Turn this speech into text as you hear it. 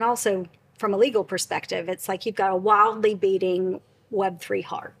also, from a legal perspective, it's like you've got a wildly beating Web3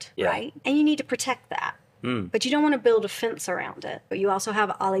 heart, right? And you need to protect that. But you don't want to build a fence around it. But you also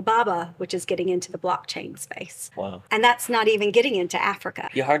have Alibaba, which is getting into the blockchain space. Wow. And that's not even getting into Africa.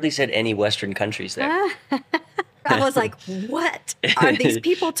 You hardly said any Western countries there. I was like, what are these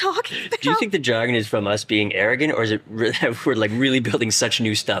people talking about? Do you think the jargon is from us being arrogant, or is it we're like really building such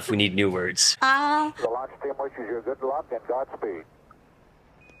new stuff we need new words? The launch team wishes you good luck and Godspeed.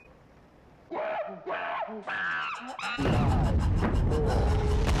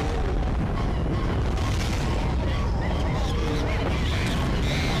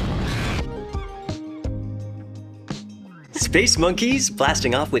 Space Monkeys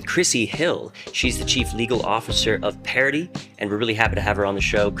blasting off with Chrissy Hill. She's the Chief Legal Officer of Parity, and we're really happy to have her on the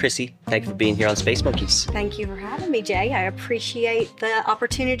show. Chrissy, thank you for being here on Space Monkeys. Thank you for having me, Jay. I appreciate the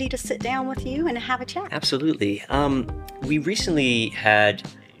opportunity to sit down with you and have a chat. Absolutely. We recently had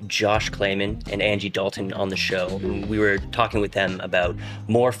Josh Clayman and Angie Dalton on the show. We were talking with them about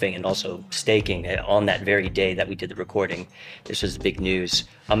morphing and also staking on that very day that we did the recording. This was the big news.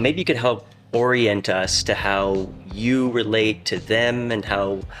 Maybe you could help orient us to how you relate to them and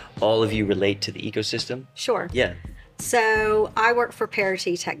how all of you relate to the ecosystem. Sure. Yeah. So I work for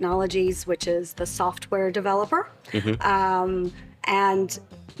Parity Technologies, which is the software developer, and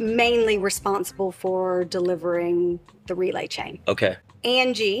mainly responsible for delivering the relay chain. Okay.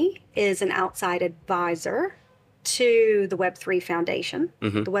 Angie is an outside advisor to the Web3 Foundation.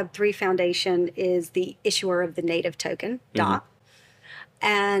 The Web3 Foundation is the issuer of the native token, DOT.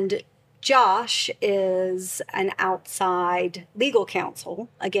 And Josh is an outside legal counsel,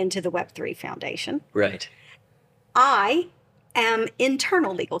 again, to the Web3 Foundation. Right. I am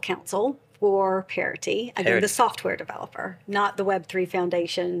internal legal counsel for Parity, again, the software developer, not the Web3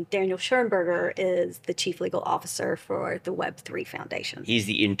 Foundation. Daniel Schoenberger is the Chief Legal Officer for the Web3 Foundation. He's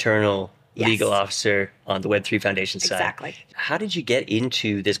the internal legal officer on the Web3 Foundation side. Exactly. How did you get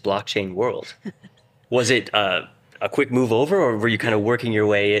into this blockchain world? Was it a quick move over, or were you kind of working your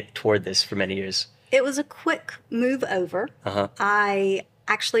way toward this for many years? It was a quick move over. I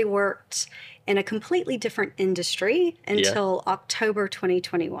actually worked in a completely different industry until October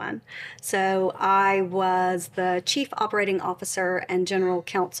 2021. So I was the Chief Operating Officer and General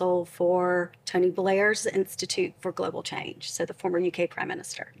Counsel for Tony Blair's Institute for Global Change, so the former UK Prime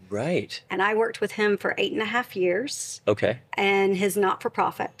Minister. Right. And I worked with him for 8.5 years. Okay. And his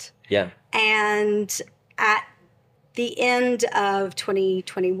not-for-profit. Yeah. And at the end of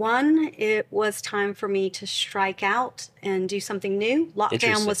 2021, it was time for me to strike out and do something new.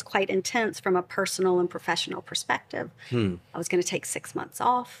 Lockdown was quite intense from a personal and professional perspective. I was going to take 6 months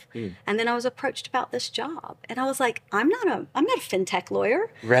off. And then I was approached about this job. And I was like, I'm not a fintech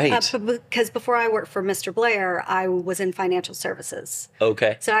lawyer. Right. Because before I worked for Mr. Blair, I was in financial services.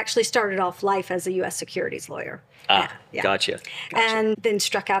 Okay. So I actually started off life as a U.S. securities lawyer. Gotcha. And then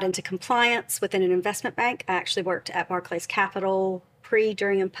struck out into compliance within an investment bank. I actually worked at Barclays Capital pre,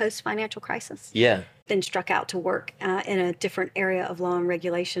 during, and post financial crisis. Yeah. Then struck out to work in a different area of law and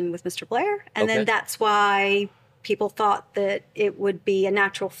regulation with Mr. Blair. And then that's why people thought that it would be a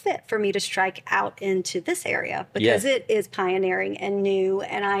natural fit for me to strike out into this area, because it is pioneering and new.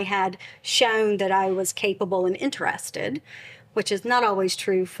 And I had shown that I was capable and interested, which is not always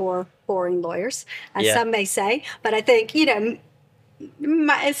true for boring lawyers, as some may say. But I think,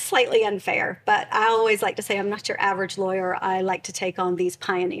 it's slightly unfair. But I always like to say I'm not your average lawyer. I like to take on these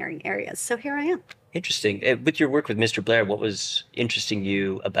pioneering areas. So here I am. Interesting. With your work with Mr. Blair, what was interesting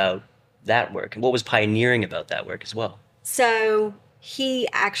you about that work? And what was pioneering about that work as well? So he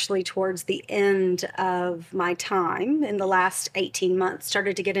actually, towards the end of my time, in the last 18 months,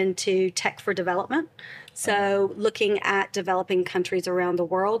 started to get into tech for development. So looking at developing countries around the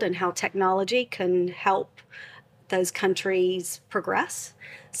world and how technology can help those countries progress.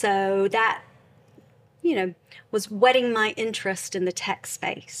 So that, was whetting my interest in the tech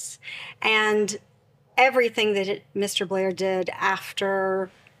space. And everything that Mr. Blair did after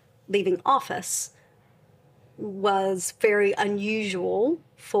leaving office was very unusual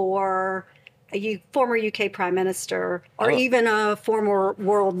for a former UK Prime Minister or even a former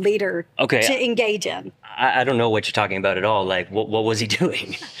world leader to engage in. I don't know what you're talking about at all. Like, what was he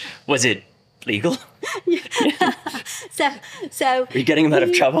doing? Was it legal? So are you getting him out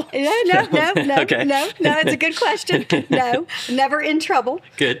of trouble? No, it's a good question. No, never in trouble.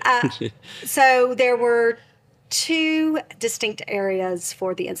 Good. So there were two distinct areas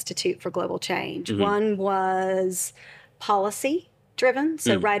for the Institute for Global Change. One was policy driven,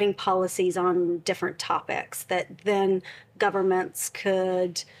 so writing policies on different topics that then governments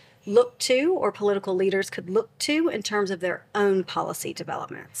could look to, or political leaders could look to in terms of their own policy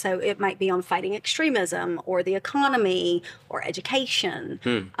development. So it might be on fighting extremism, or the economy, or education,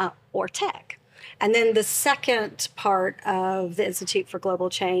 or tech. And then the second part of the Institute for Global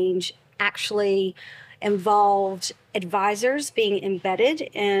Change actually involved advisors being embedded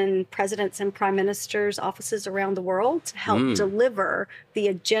in presidents and prime ministers' offices around the world to help deliver the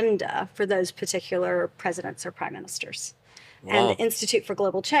agenda for those particular presidents or prime ministers. Wow. And the Institute for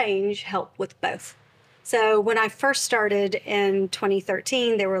Global Change helped with both. So when I first started in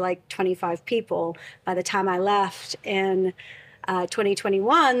 2013, there were like 25 people. By the time I left in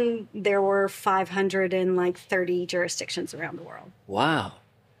 2021, there were 530 jurisdictions around the world. Wow.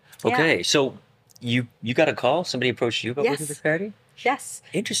 Okay, Yeah. so you got a call? Somebody approached you about working Yes. for Parity? Yes.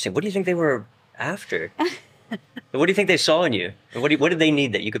 Interesting. What do you think they were after? What do you think they saw in you? And what did they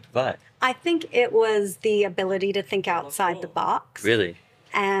need that you could provide? I think it was the ability to think outside the box. Really?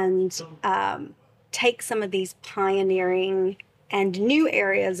 And take some of these pioneering and new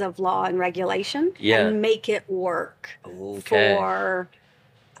areas of law and regulation and make it work Okay. for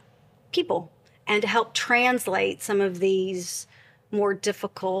people, and to help translate some of these more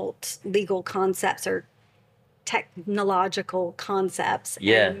difficult legal concepts or technological concepts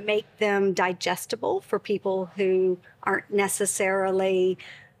and make them digestible for people who aren't necessarily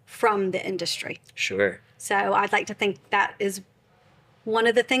from the industry. Sure. So I'd like to think that is one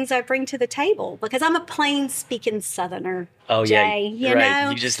of the things I bring to the table, because I'm a plain speaking Southerner. Oh, Jay, yeah. you Right. know?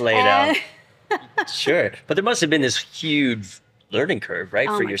 You just lay it out. Sure. But there must have been this huge learning curve, right?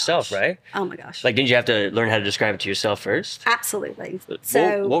 Oh For my yourself, gosh. right? Oh my gosh. Like, didn't you have to learn how to describe it to yourself first? Absolutely.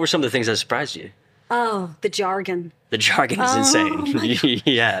 So, What were some of the things that surprised you? oh, the jargon. The jargon is Oh, insane.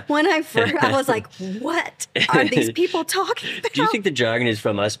 Yeah. When I first, I was like, what are these people talking about? Do you think the jargon is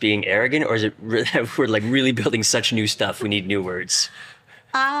from us being arrogant, or is it that we're like really building such new stuff we need new words?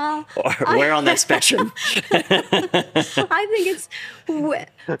 Or where on that spectrum? I think it's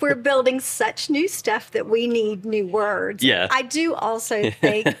we're building such new stuff that we need new words. Yeah. I do also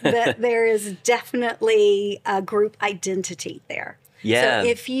think that there is definitely a group identity there. Yeah. So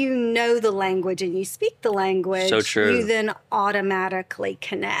if you know the language and you speak the language, So true. you then automatically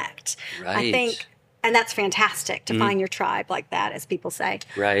connect. I Right. think, and that's fantastic to find your tribe like that, as people say.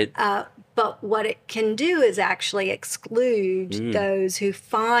 Right. But what it can do is actually exclude those who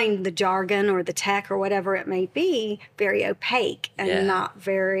find the jargon or the tech or whatever it may be very opaque and not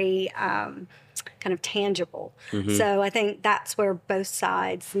very kind of tangible. So I think that's where both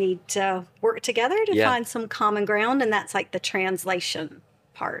sides need to work together to find some common ground, and that's like the translation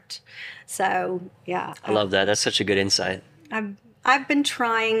part. So yeah, I love that. That's such a good insight. I've been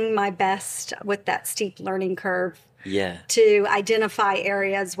trying my best with that steep learning curve Yeah. to identify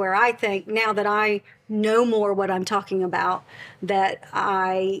areas where I think, now that I know more what I'm talking about, that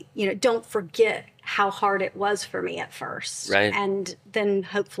I, don't forget how hard it was for me at first. Right. And then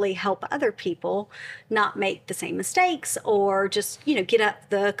hopefully help other people not make the same mistakes, or just, get up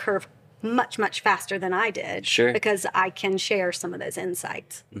the curve much, much faster than I did. Sure. Because I can share some of those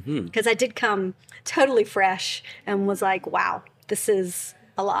insights. Because I did come totally fresh and was like, wow, this is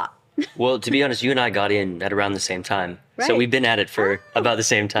a lot. Well, to be honest, you and I got in at around the same time. So Right. we've been at it for about the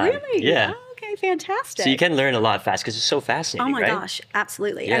same time. Really? Yeah. Oh, okay, fantastic. So you can learn a lot fast because it's so Oh fascinating, my right? gosh,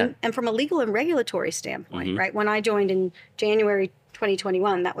 absolutely. Yeah. And from a legal and regulatory standpoint, right? When I joined in January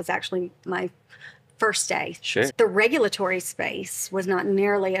 2021, that was actually my first day. Sure. The regulatory space was not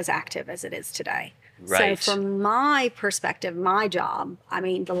nearly as active as it is today. Right. So from my perspective, my job,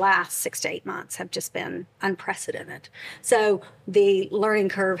 the last 6 to 8 months have just been unprecedented. So the learning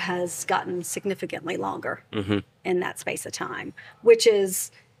curve has gotten significantly longer in that space of time, which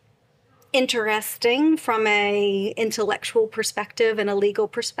is interesting from a intellectual perspective and a legal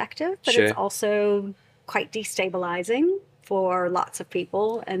perspective, but Sure. it's also quite destabilizing for lots of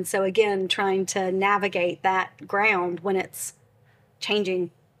people. And so again, trying to navigate that ground when it's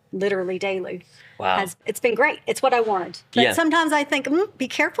changing literally daily. Wow. It's been great. It's what I wanted. But Yeah. sometimes I think, be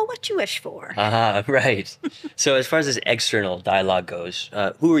careful what you wish for. Right. So as far as this external dialogue goes,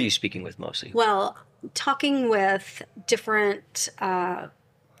 who are you speaking with mostly? Well, talking with different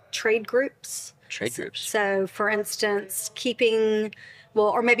trade groups. Trade groups. So, for instance,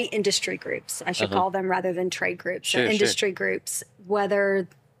 or maybe industry groups, I should call them, rather than trade groups. Sure, So sure. industry groups, whether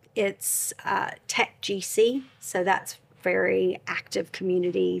it's Tech GC, so that's very active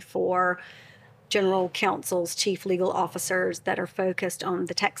community for general counsels, chief legal officers that are focused on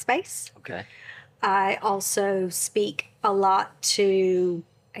the tech space. Okay. I also speak a lot to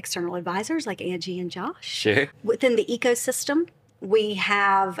external advisors like Angie and Josh. Sure. Within the ecosystem, we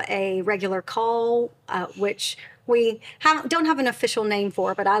have a regular call, which don't have an official name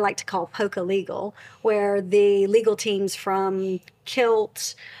for it, but I like to call POCA legal, where the legal teams from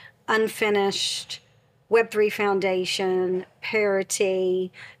Kilt, Unfinished, Web3 Foundation,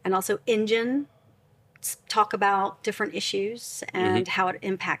 Parity, and also Engine talk about different issues and how it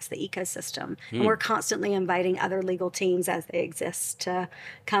impacts the ecosystem. And we're constantly inviting other legal teams as they exist to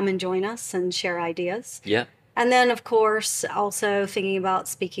come and join us and share ideas. Yeah. And then, of course, also thinking about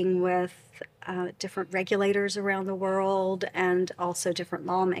speaking with different regulators around the world and also different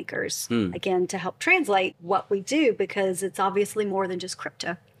lawmakers, again, to help translate what we do, because it's obviously more than just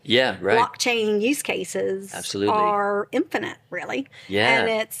crypto. Yeah, right. Blockchain use cases are infinite, really. Yeah. And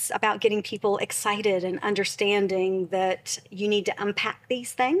it's about getting people excited and understanding that you need to unpack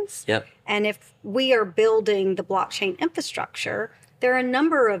these things. Yep. And if we are building the blockchain infrastructure, there are a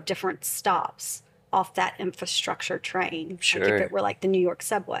number of different stops off that infrastructure train. Sure. Like if it were like the New York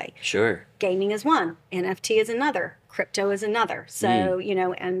subway. Sure. Gaming is one, NFT is another, crypto is another. So, you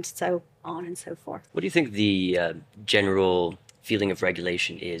know, and so on and so forth. What do you think the general feeling of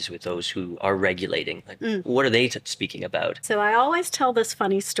regulation is with those who are regulating? Like, what are they speaking about? So I always tell this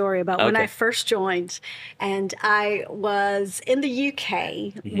funny story about when I first joined, and I was in the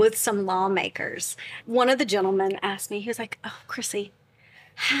UK with some lawmakers. One of the gentlemen asked me, he was like, "Oh, Chrissy,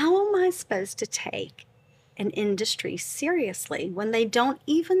 how am I supposed to take an industry seriously when they don't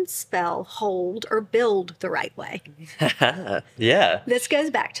even spell hold or build the right way?" Yeah. This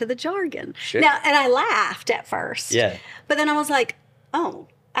goes back to the jargon. Sure. Now, and I laughed at first. Yeah. But then I was like, oh,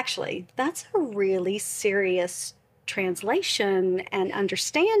 actually, that's a really serious translation and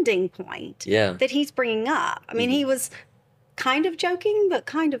understanding point that he's bringing up. I mean, he was kind of joking, but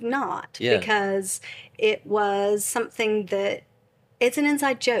kind of not, because it was something that it's an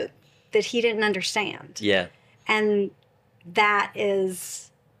inside joke that he didn't understand. Yeah. And that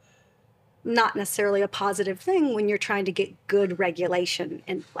is not necessarily a positive thing when you're trying to get good regulation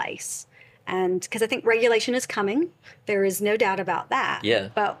in place. And because I think regulation is coming, there is no doubt about that. Yeah.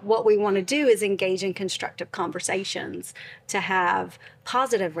 But what we want to do is engage in constructive conversations to have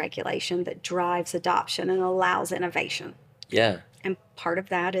positive regulation that drives adoption and allows innovation. Yeah. And part of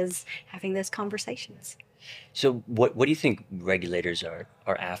that is having those conversations. So what do you think regulators are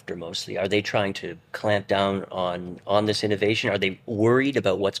after mostly? Are they trying to clamp down on this innovation? Are they worried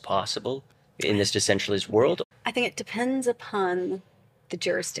about what's possible in this decentralized world? I think it depends upon the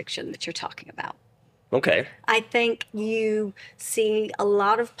jurisdiction that you're talking about. Okay. I think you see a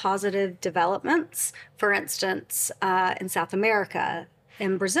lot of positive developments. For instance, in South America,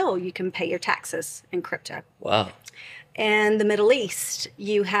 in Brazil, you can pay your taxes in crypto. Wow. In the Middle East,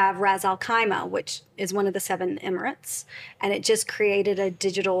 you have Ras Al Khaimah, which is one of the 7 Emirates, and it just created a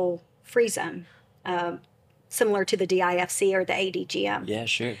digital free zone, similar to the DIFC or the ADGM. Yeah,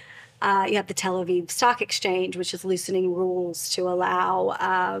 sure. You have the Tel Aviv Stock Exchange, which is loosening rules to allow,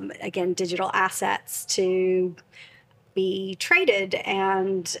 again, digital assets to be traded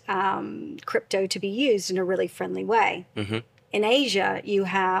and crypto to be used in a really friendly way. In Asia, you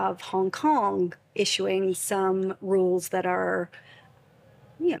have Hong Kong issuing some rules that are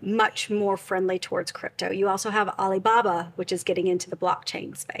much more friendly towards crypto. You also have Alibaba, which is getting into the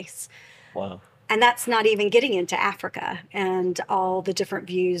blockchain space. Wow. And that's not even getting into Africa and all the different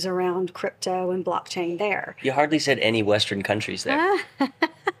views around crypto and blockchain there. You hardly said any Western countries there.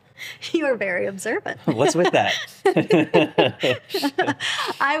 You are very observant. What's with that?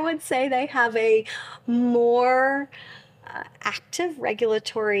 I would say they have a more active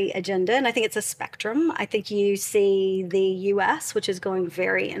regulatory agenda, and I think it's a spectrum. I think you see the US, which is going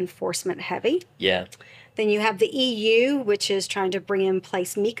very enforcement heavy. Yeah. Then you have the EU, which is trying to bring in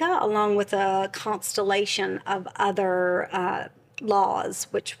place MiCA, along with a constellation of other laws,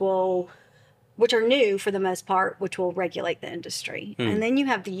 which are new for the most part, which will regulate the industry. And then you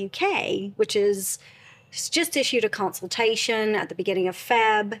have the UK, which is just issued a consultation at the beginning of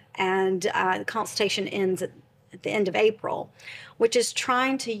Feb, and the consultation ends at the end of April, which is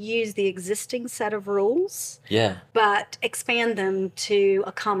trying to use the existing set of rules, but expand them to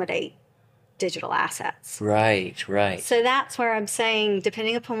accommodate digital assets. Right, right. So that's where I'm saying,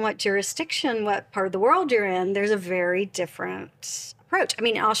 depending upon what jurisdiction, what part of the world you're in, there's a very different approach. I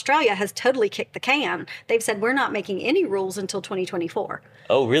mean, Australia has totally kicked the can. They've said, we're not making any rules until 2024.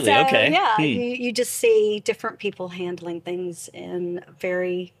 Oh, really? So, Okay. Yeah, you just see different people handling things in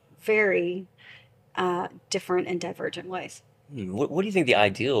very, very different and divergent ways. What do you think the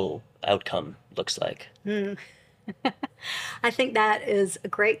ideal outcome looks like? I think that is a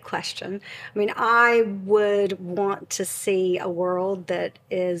great question. I mean, I would want to see a world that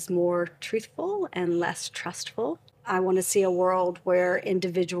is more truthful and less trustful. I want to see a world where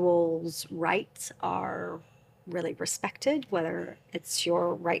individuals' rights are really respected, whether it's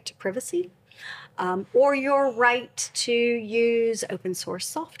your right to privacy or your right to use open source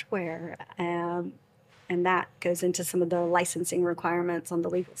software. And that goes into some of the licensing requirements on the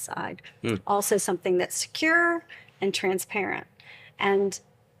legal side. Also something that's secure and transparent, and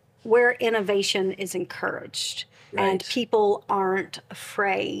where innovation is encouraged. And people aren't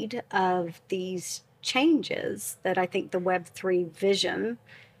afraid of these changes that I think the Web3 vision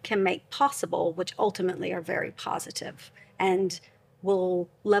can make possible, which ultimately are very positive and will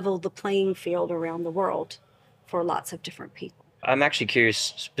level the playing field around the world for lots of different people. I'm actually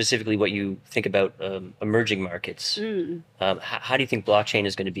curious specifically what you think about emerging markets. How do you think blockchain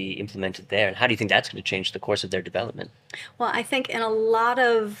is going to be implemented there, and how do you think that's going to change the course of their development? Well, I think in a lot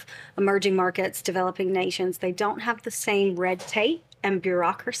of emerging markets, developing nations, they don't have the same red tape and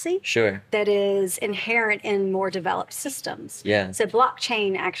bureaucracy that is inherent in more developed systems. So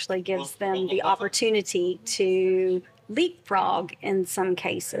blockchain actually gives them the opportunity to leapfrog, in some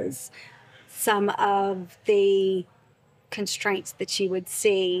cases, some of the constraints that you would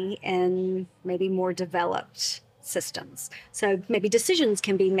see in maybe more developed systems. So maybe decisions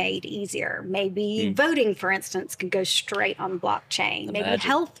can be made easier. Maybe voting, for instance, could go straight on blockchain. Maybe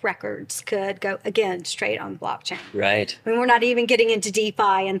health records could go, again, straight on blockchain. I mean, we're not even getting into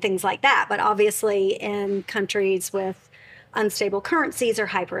DeFi and things like that, but obviously in countries with unstable currencies or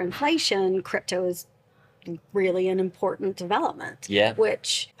hyperinflation, crypto is really an important development,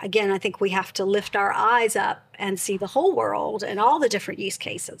 which again, I think we have to lift our eyes up and see the whole world and all the different use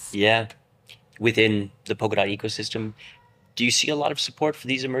cases. Within the Polkadot ecosystem, do you see a lot of support for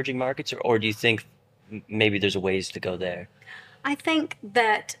these emerging markets, or do you think maybe there's a ways to go there? I think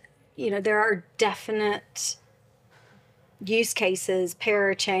that, there are definite use cases,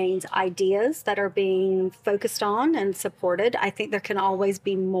 parachains, ideas that are being focused on and supported. I think there can always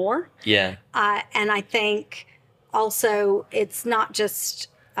be more. And I think also it's not just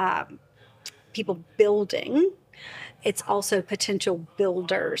people building, it's also potential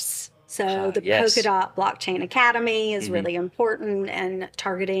builders. So the Polkadot Blockchain Academy is really important, and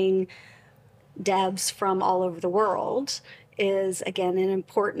targeting devs from all over the world is, again, an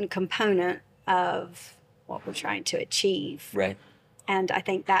important component of what we're trying to achieve. And I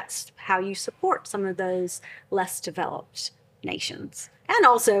think that's how you support some of those less developed nations, and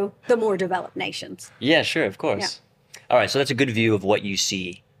also the more developed nations. Sure, of course. All right, so that's a good view of what you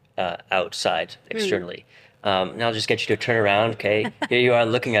see outside, externally. Now I'll just get you to turn around, okay? Here you are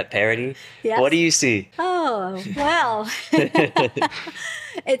looking at Parity. What do you see? Oh, well,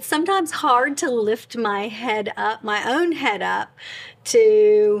 it's sometimes hard to lift my head up, my own head up,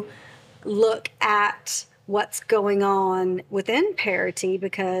 to look at what's going on within Parity,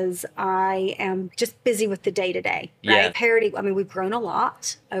 because I am just busy with the day-to-day, right? Parity, I mean, we've grown a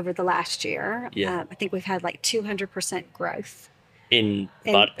lot over the last year. I think we've had like 200% growth. In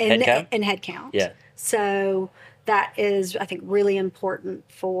headcount? In headcount. So that is, I think, really important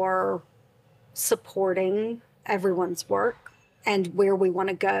for supporting everyone's work and where we want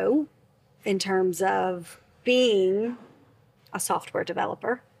to go in terms of being a software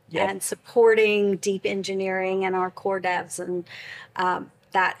developer and supporting deep engineering and our core devs. And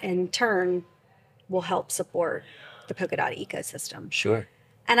that, in turn, will help support the Polkadot ecosystem.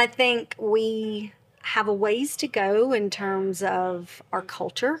 And I think we have a ways to go in terms of our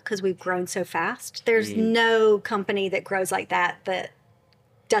culture, because we've grown so fast. There's no company that grows like that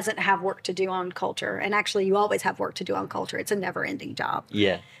doesn't have work to do on culture. And actually, you always have work to do on culture. It's a never-ending job.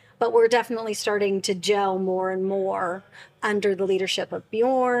 But we're definitely starting to gel more and more under the leadership of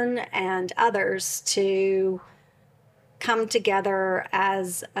Bjorn and others to come together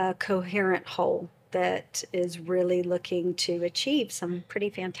as a coherent whole that is really looking to achieve some pretty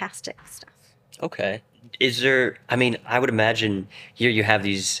fantastic stuff. Okay. Is there, I mean, I would imagine here you have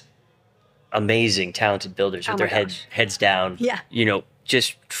these amazing, talented builders with their heads down,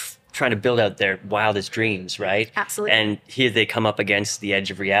 just trying to build out their wildest dreams, right? Absolutely. And here they come up against the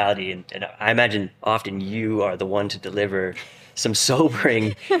edge of reality. And I imagine often you are the one to deliver some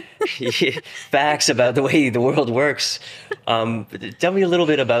sobering facts about the way the world works. Tell me a little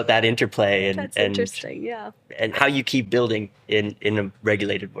bit about that interplay That's interesting, and how you keep building in a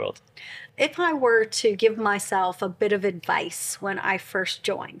regulated world. If I were to give myself a bit of advice when I first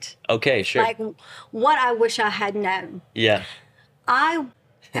joined. Okay, sure. Like what I wish I had known. I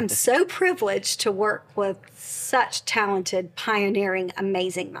am so privileged to work with such talented, pioneering,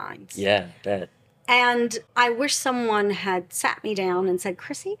 amazing minds. Bet. And I wish someone had sat me down and said,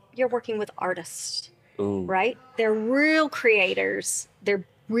 Chrissy, you're working with artists, right? They're real creators. They're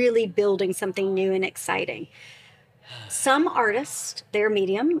really building something new and exciting. Some artists, their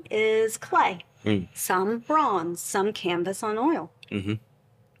medium is clay. some bronze, some canvas on oil. Mm-hmm.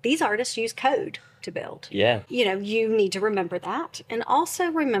 These artists use code to build. Yeah. You need to remember that. And also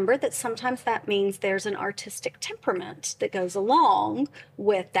remember that sometimes that means there's an artistic temperament that goes along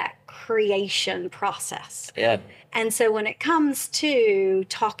with that creation process. Yeah. And so when it comes to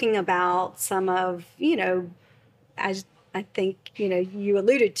talking about some of, as I think, you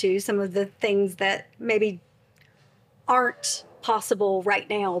alluded to, some of the things that maybe aren't possible right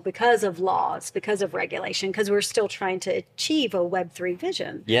now because of laws, because of regulation, because we're still trying to achieve a Web3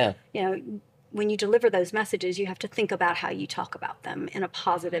 vision. Yeah. When you deliver those messages, you have to think about how you talk about them in a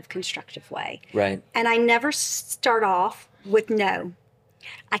positive, constructive way. Right. And I never start off with no.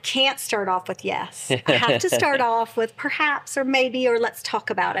 I can't start off with yes. I have to start off with perhaps or maybe or let's talk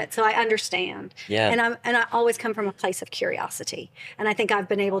about it so I understand. Yeah. And I always come from a place of curiosity. And I think I've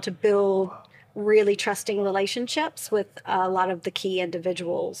been able to build really trusting relationships with a lot of the key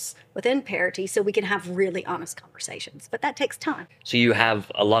individuals within Parity so we can have really honest conversations. But that takes time. So you have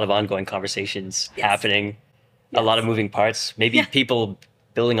a lot of ongoing conversations happening, a lot of moving parts, maybe people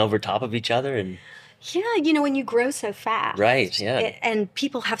building over top of each other and... Yeah, when you grow so fast. Right, yeah. And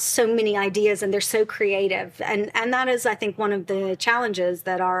people have so many ideas and they're so creative. And that is, I think, one of the challenges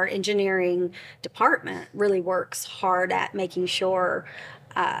that our engineering department really works hard at making sure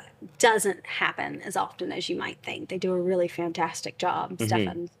doesn't happen as often as you might think. They do a really fantastic job,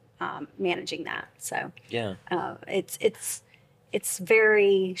 Stefan, managing that. So yeah, it's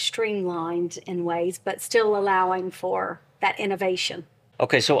very streamlined in ways, but still allowing for that innovation.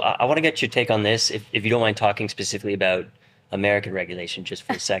 Okay, so I want to get your take on this, if you don't mind talking specifically about American regulation just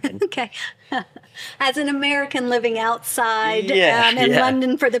for a second. Okay. As an American living outside in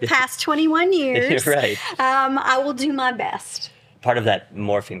London for the past 21 years, right. I will do my best. Part of that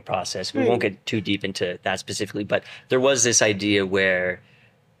morphing process, we won't get too deep into that specifically, but there was this idea where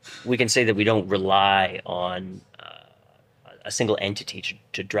we can say that we don't rely on a single entity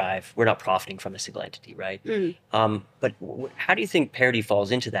to drive. We're not profiting from a single entity, right? But how do you think Parity falls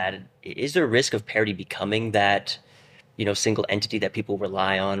into that? Is there a risk of Parity becoming that, single entity that people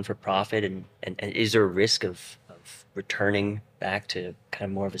rely on for profit? And is there a risk of returning back to kind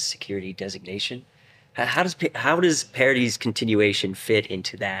of more of a security designation? How does Parity's continuation fit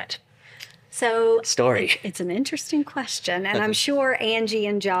into that story? It's an interesting question, and I'm sure Angie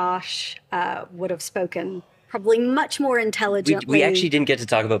and Josh would have spoken probably much more intelligently. We actually didn't get to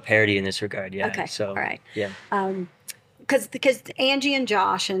talk about Parity in this regard, yeah. Okay, so, all right. Yeah. Because Angie and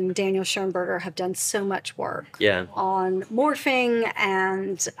Josh and Daniel Schoenberger have done so much work on morphing,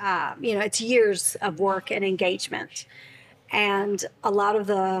 and it's years of work and engagement, and a lot of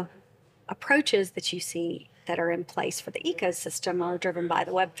the approaches that you see that are in place for the ecosystem are driven by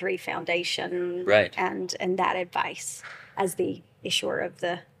the Web3 Foundation, right? And that advice as the issuer of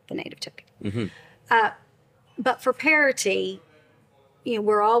the native token. But for Parity,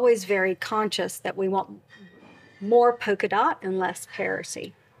 we're always very conscious that we want more Polkadot and less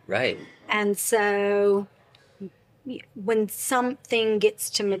Parity. Right. And so when something gets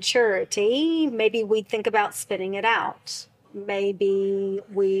to maturity, maybe we think about spinning it out. Maybe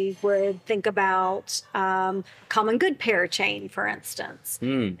we would think about common good parachain, for instance.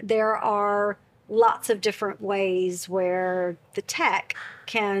 There are lots of different ways where the tech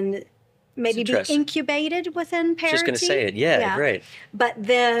can maybe be incubated within Parity. Just going to say it. Yeah, right. But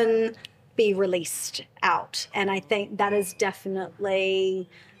then be released out. And I think that is definitely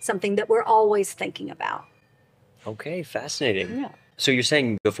something that we're always thinking about. Okay, fascinating. Yeah. So you're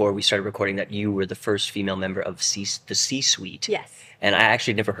saying before we started recording that you were the first female member of the C-suite. Yes. And I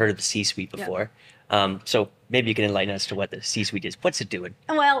actually never heard of the C-suite before. So maybe you can enlighten us to what the C-suite is. What's it doing?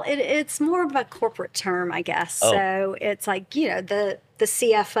 Well, it's more of a corporate term, I guess. Oh. So it's like, the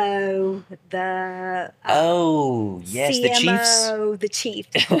CFO, the yes, CMO, the chief.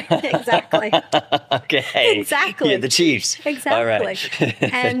 Exactly. Okay. Exactly. Yeah, the chiefs. Exactly. All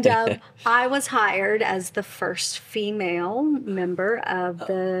right. And I was hired as the first female member of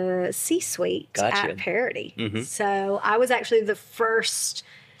the C-suite at Parity. So I was actually the first.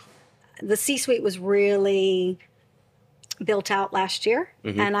 The C-suite was really built out last year,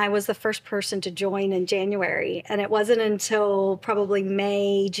 and I was the first person to join in January. And it wasn't until probably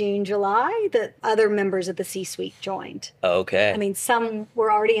May, June, July that other members of the C-suite joined. Okay. I mean, some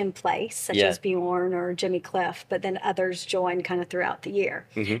were already in place, such as Bjorn or Jimmy Cliff, but then others joined kind of throughout the year.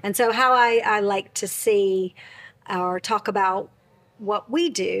 And so how I like to see or talk about what we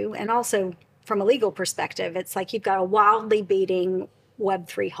do, and also from a legal perspective, it's like you've got a wildly beating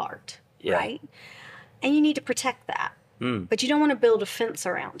Web3 heart, right? And you need to protect that. But you don't want to build a fence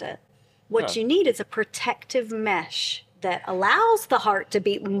around it. What you need is a protective mesh that allows the heart to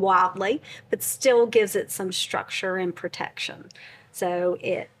beat wildly, but still gives it some structure and protection. So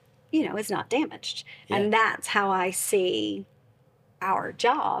it, is not damaged. Yeah. And that's how I see our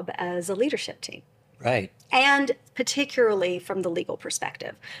job as a leadership team. Right. And particularly from the legal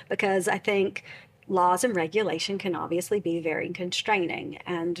perspective, because I think laws and regulation can obviously be very constraining,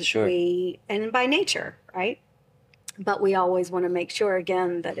 and Sure. and by nature, right? But we always want to make sure,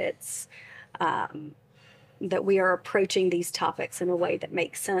 again, that it's that we are approaching these topics in a way that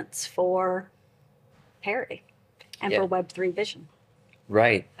makes sense for Parity and for Web3 vision.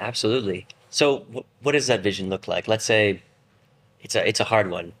 Right. Absolutely. So what does that vision look like? Let's say it's a hard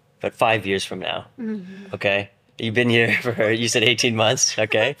one, but 5 years from now, okay? You've been here for, you said 18 months,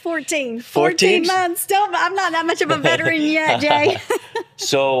 okay? 14 14? months. I'm not that much of a veteran yet, Jay.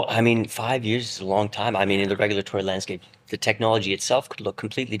 So, 5 years is a long time. In the regulatory landscape, the technology itself could look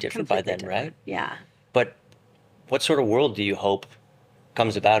completely different by then, right? Yeah. But what sort of world do you hope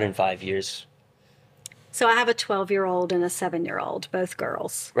comes about in 5 years? So I have a 12-year-old and a 7-year-old, both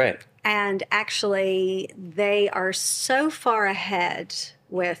girls. Right. And actually, they are so far ahead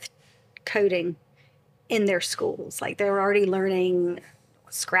with coding in their schools. Like, they're already learning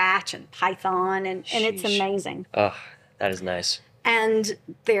Scratch and Python, and it's amazing. Oh, that is nice. And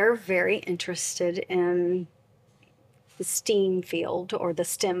they're very interested in the STEAM field or the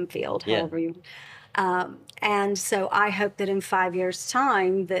STEM field, however you. And so I hope that in 5 years'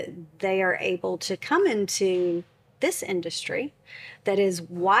 time that they are able to come into this industry that is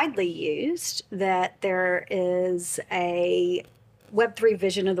widely used, that there is a Web3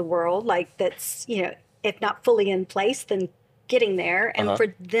 vision of the world, like that's, if not fully in place, then getting there, and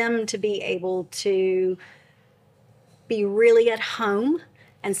for them to be able to be really at home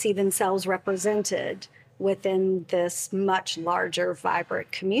and see themselves represented within this much larger,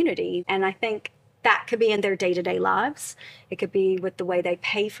 vibrant community. And I think that could be in their day-to-day lives. It could be with the way they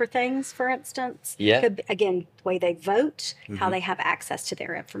pay for things, for instance. Yeah. It could be, again, the way they vote, how they have access to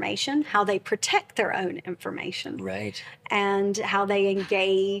their information, how they protect their own information. Right. And how they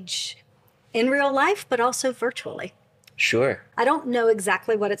engage in real life, but also virtually. Sure. I don't know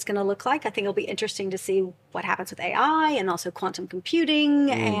exactly what it's going to look like. I think it'll be interesting to see what happens with AI and also quantum computing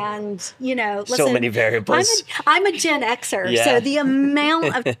and, listen, so many variables. I'm a Gen Xer, Yeah. so the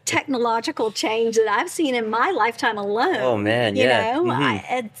amount of technological change that I've seen in my lifetime alone. Oh, man, yeah.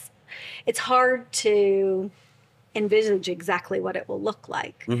 It's hard to envisage exactly what it will look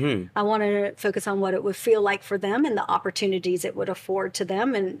like. I want to focus on what it would feel like for them and the opportunities it would afford to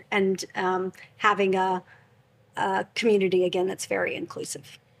them, and having a community, again, that's very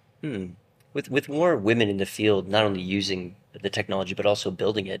inclusive. With more women in the field, not only using the technology, but also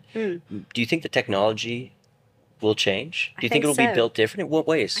building it, do you think the technology will change? Do you think think it'll be so. built different? In what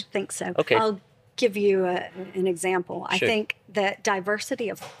ways? I think so. Okay. I'll give you an example. I Sure. think that diversity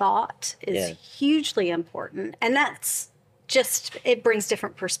of thought is Yeah. hugely important, and that's just, it brings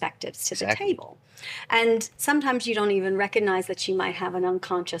different perspectives to the Exactly. table. And sometimes you don't even recognize that you might have an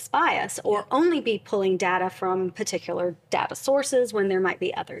unconscious bias or only be pulling data from particular data sources when there might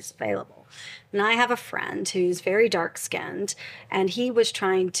be others available. And I have a friend who's very dark-skinned, and he was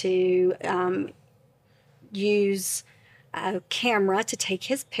trying to use a camera to take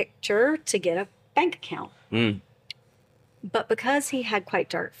his picture to get a bank account. But because he had quite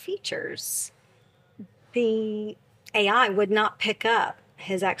dark features, the AI would not pick up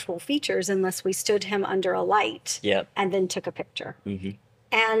his actual features unless we stood him under a light Yep. and then took a picture.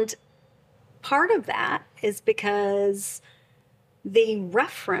 And part of that is because the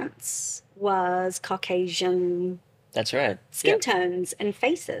reference was Caucasian That's right. skin tones and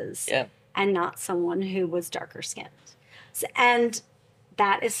faces, Yeah. and not someone who was darker skinned. And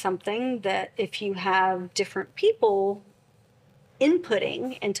that is something that if you have different people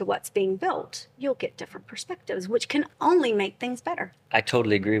inputting into what's being built, you'll get different perspectives, which can only make things better. I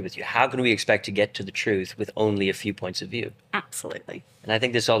totally agree with you. How can we expect to get to the truth with only a few points of view? Absolutely. And I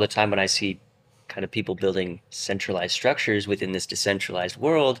think this all the time when I see kind of people building centralized structures within this decentralized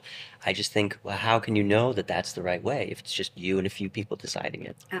world. I just think, well, how can you know that that's the right way if it's just you and a few people deciding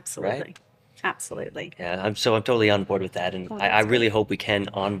it? Absolutely. Right? Absolutely. Yeah, I'm totally on board with that, and Oh, I that's really hope we can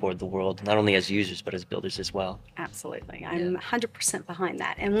onboard the world, not only as users but as builders as well. Absolutely. I'm 100% behind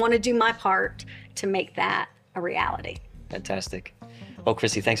that and want to do my part to make that a reality. Fantastic. Oh,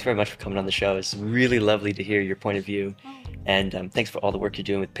 Chrissy, thanks very much for coming on the show. It's really lovely to hear your point of view, and thanks for all the work you're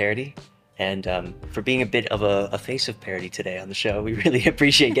doing with Parity, and for being a bit of a face of Parity today on the show. We really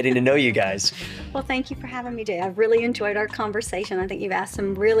appreciate getting to know you guys. Well, thank you for having me, Jay. I've really enjoyed our conversation. I think you've asked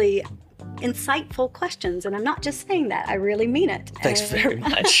some really insightful questions. And I'm not just saying that, I really mean it. Thanks very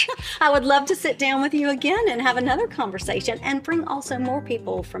much. I would love to sit down with you again and have another conversation and bring also more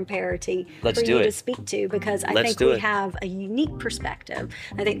people from Parity Let's for do you it. to speak to, because I Let's think do we it. have a unique perspective.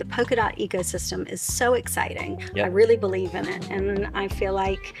 I think the polka dot ecosystem is so exciting. Yep. I really believe in it, and I feel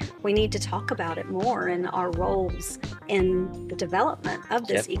like we need to talk about it more and our roles in the development of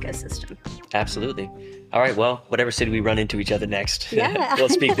this ecosystem. Absolutely. All right. Well, whatever city we run into each other next, Yeah. we'll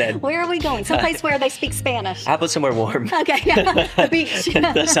speak then. Where are we going? Someplace where they speak Spanish. How about somewhere warm? Okay, the beach.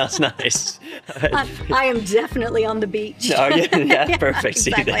 That sounds nice. I am definitely on the beach. Oh, yeah, perfect. See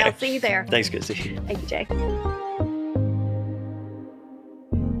you Exactly. there. I'll see you there. Thanks, Chrissy. Thank you, Jay.